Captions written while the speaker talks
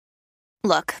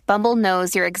Look, Bumble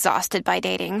knows you're exhausted by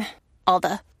dating. All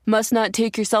the must not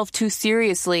take yourself too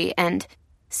seriously and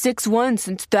 6'1"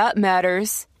 since that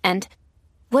matters. And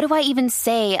what do I even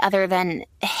say other than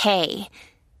hey?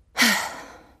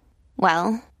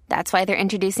 Well, that's why they're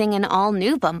introducing an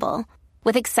all-new Bumble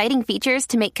with exciting features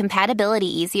to make compatibility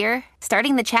easier,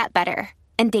 starting the chat better,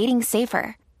 and dating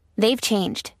safer. They've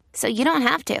changed, so you don't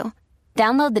have to.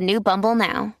 Download the new Bumble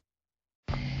now.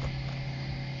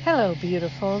 Hello,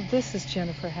 beautiful. This is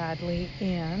Jennifer Hadley,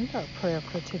 and our prayer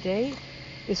for today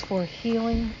is for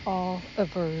healing all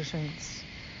aversions.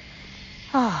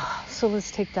 So let's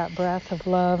take that breath of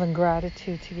love and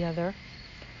gratitude together.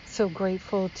 So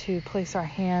grateful to place our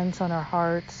hands on our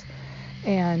hearts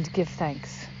and give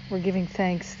thanks. We're giving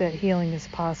thanks that healing is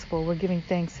possible. We're giving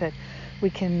thanks that we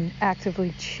can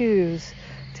actively choose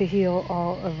to heal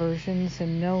all aversions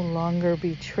and no longer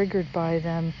be triggered by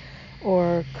them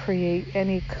or create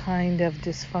any kind of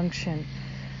dysfunction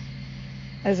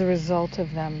as a result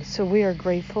of them. So we are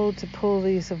grateful to pull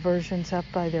these aversions up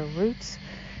by their roots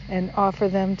and offer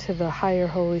them to the higher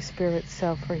Holy Spirit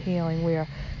self for healing. We are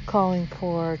calling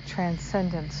for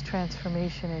transcendence,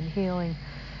 transformation, and healing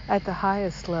at the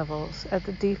highest levels, at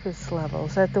the deepest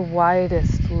levels, at the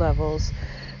widest levels.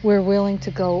 We're willing to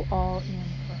go all in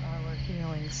for our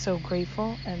healing. So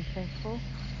grateful and thankful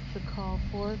to call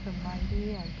forth the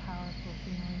mighty and powerful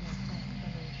healing and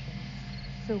transformation.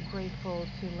 So grateful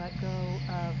to let go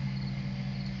of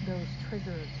those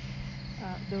triggers,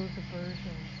 those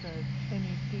aversions,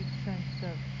 any deep sense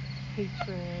of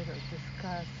hatred or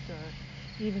disgust or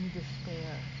even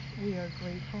despair. We are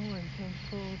grateful and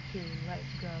thankful to let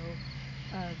go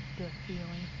of the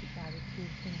feelings, the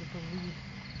attitudes, and the beliefs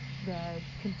that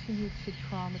continue to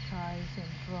traumatize and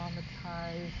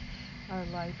dramatize our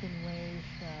life in ways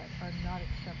that are not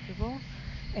acceptable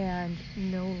and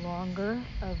no longer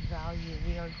of value.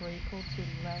 We are grateful to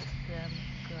let them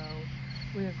go.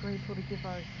 We are grateful to give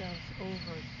ourselves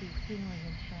over to healing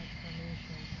and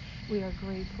transformation. We are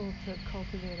grateful to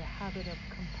cultivate a habit of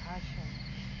compassion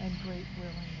and great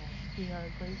willingness. We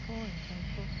are grateful and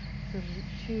thankful to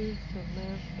choose to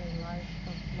live a life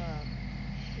of love.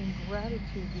 In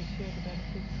gratitude, we share the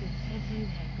benefits with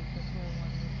everyone because we're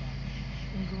one with them.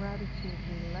 In gratitude,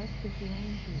 we let the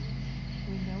healing be.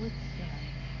 We know it's done,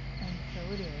 and so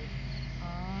it is.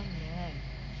 Amen.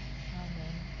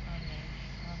 Amen. Amen.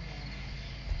 Amen.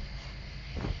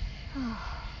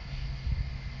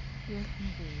 Yes,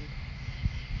 indeed.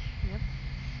 Yep.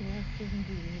 Yes,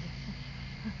 indeed.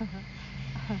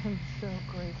 I'm so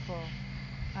grateful.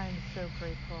 I'm so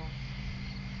grateful.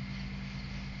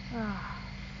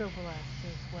 So blessed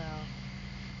as well.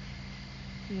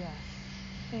 Yes.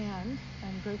 And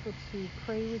I'm grateful to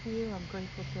pray with you. I'm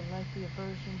grateful to let the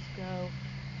aversions go.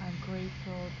 I'm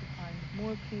grateful to find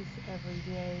more peace every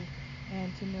day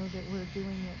and to know that we're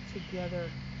doing it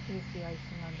together is the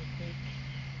icing on the cake.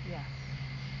 Yes.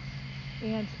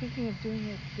 And speaking of doing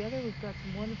it together, we've got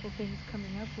some wonderful things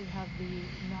coming up. We have the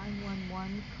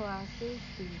 911 classes,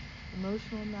 the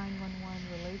emotional 911,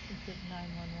 relationship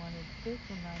 911, and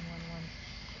spiritual 911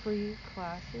 free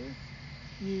classes.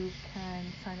 You can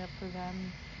sign up for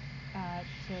them at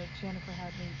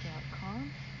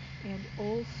jenniferhadley.com. And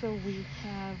also we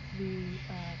have the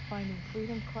Finding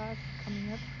Freedom class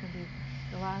coming up. It's going to be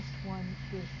the last one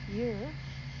this year,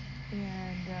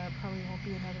 and probably won't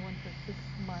be another one for 6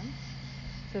 months.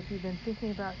 So if you've been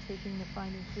thinking about taking the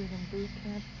Finding Freedom boot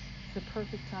camp, it's the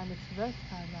perfect time. It's the best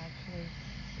time, actually,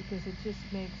 because it just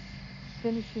makes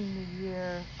finishing the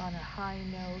year on a high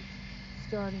note,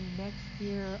 starting next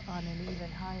year on an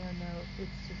even higher note.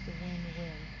 It's just a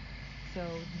win-win. So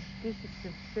this is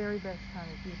the very best time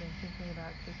if you've been thinking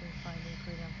about taking Finding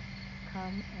Freedom.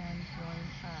 Come and join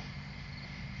us.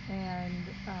 And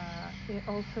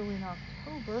also in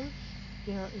October,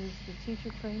 there is the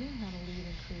teacher training, how to lead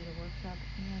and create a workshop,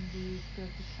 and the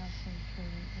spiritual counseling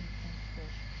training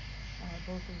intensive.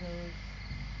 Both of those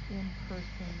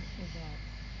in-person events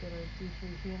that are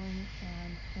deeply healing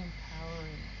and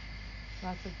empowering.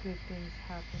 Lots of good things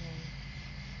happening.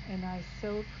 And I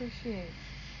so appreciate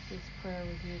this prayer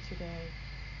with you today.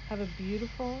 Have a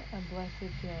beautiful and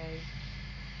blessed day,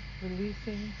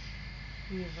 releasing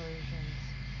the aversions,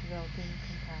 developing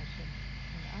compassion.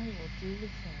 And I will do the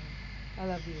same. I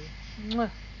love you.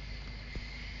 Mwah.